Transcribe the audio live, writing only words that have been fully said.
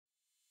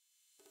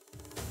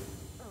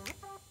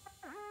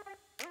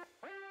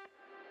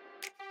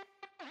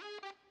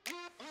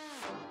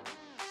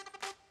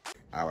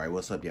All right,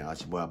 what's up, y'all?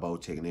 It's your boy Bo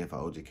checking in for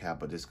OG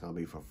Kappa. This is going to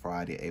be for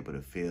Friday, April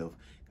the 5th.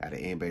 Got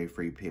an NBA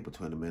free pick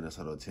between the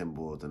Minnesota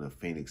Timberwolves and the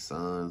Phoenix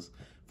Suns.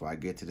 Before I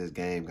get to this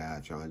game,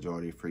 guys, if y'all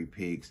enjoy these free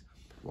picks,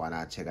 why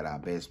not check out our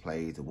best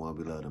plays, the one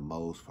we love the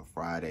most for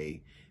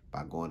Friday,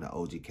 by going to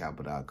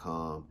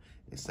ogkappa.com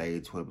and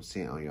save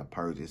 20% on your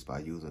purchase by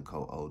using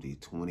code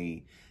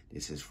OG20.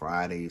 This is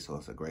Friday, so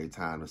it's a great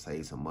time to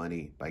save some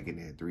money by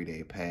getting a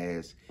 3-day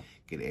pass.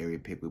 Get every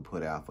pick we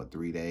put out for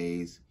 3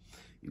 days.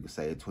 You can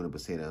save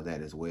 20% of that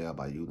as well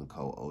by using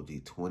code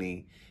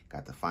OG20.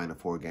 Got the final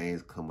 4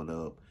 games coming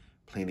up.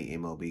 Plenty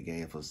MLB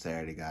games for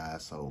Saturday,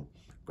 guys. So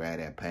grab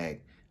that pack.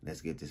 Let's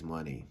get this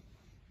money.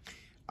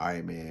 All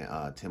right, man.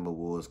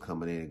 Timberwolves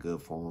coming in good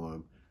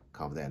form.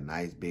 Come with that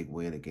nice big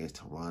win against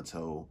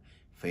Toronto.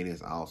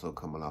 Phoenix also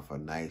coming off a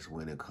nice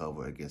win and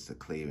cover against the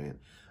Cleveland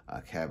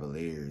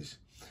Cavaliers.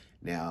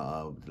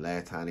 Now, the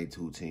last time these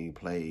two teams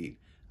played,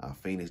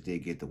 Phoenix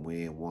did get the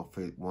win,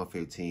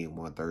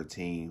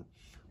 115-113.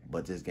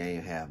 But this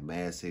game have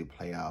massive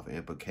playoff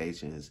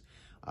implications.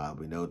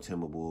 We know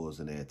Timberwolves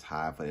and they're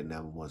tied for the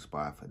 #1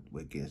 spot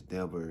against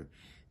Denver.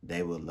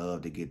 They would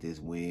love to get this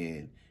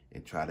win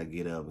and try to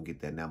get up and get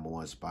that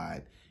 #1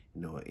 spot.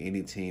 You know,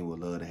 any team would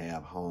love to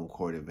have home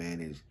court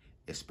advantage,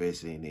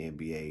 especially in the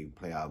NBA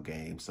playoff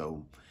game.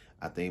 So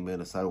I think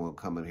Minnesota will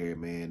come in here,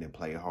 man, and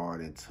play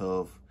hard and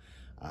tough.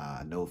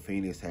 I know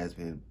Phoenix has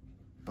been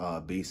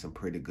beat some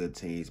pretty good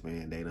teams,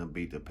 man. They done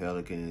beat the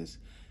Pelicans,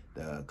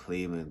 the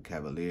Cleveland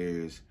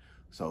Cavaliers.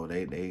 So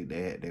they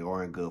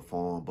are in good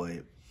form,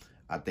 but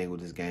I think with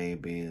this game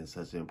being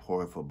such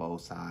important for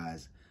both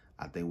sides,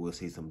 I think we'll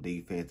see some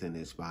defense in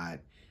this spot.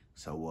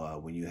 So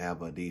when you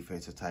have a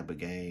defensive type of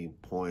game,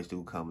 points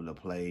do come into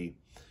play.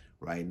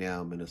 Right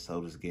now,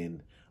 Minnesota's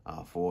getting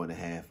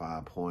 4.5,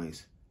 5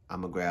 points.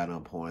 I'm going to grab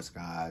them points,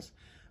 guys.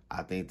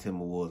 I think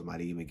Timberwolves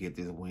might even get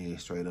this win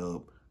straight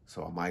up.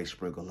 So I might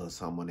sprinkle a little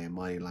something on that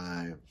money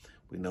line.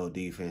 We know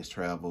defense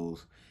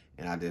travels,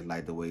 and I just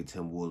like the way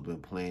Timberwolves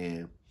been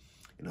playing.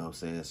 You know what I'm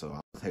saying? So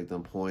I'll take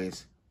them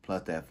points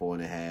plus that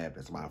 4.5.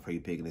 That's my free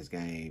pick in this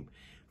game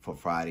for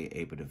Friday,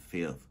 April the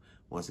 5th.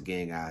 Once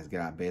again, guys,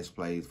 get our best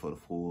plays for the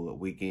full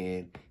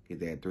weekend.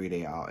 Get that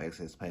 3-day all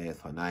access pass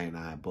for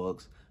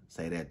 $99.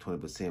 Save that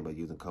 20% by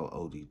using code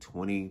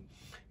OG20.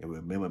 And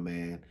remember,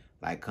 man,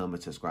 like,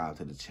 comment, subscribe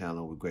to the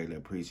channel. We greatly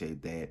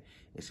appreciate that.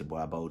 It's your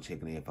boy Bo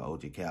checking in for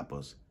OG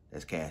Kappas.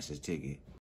 Let's cash this ticket.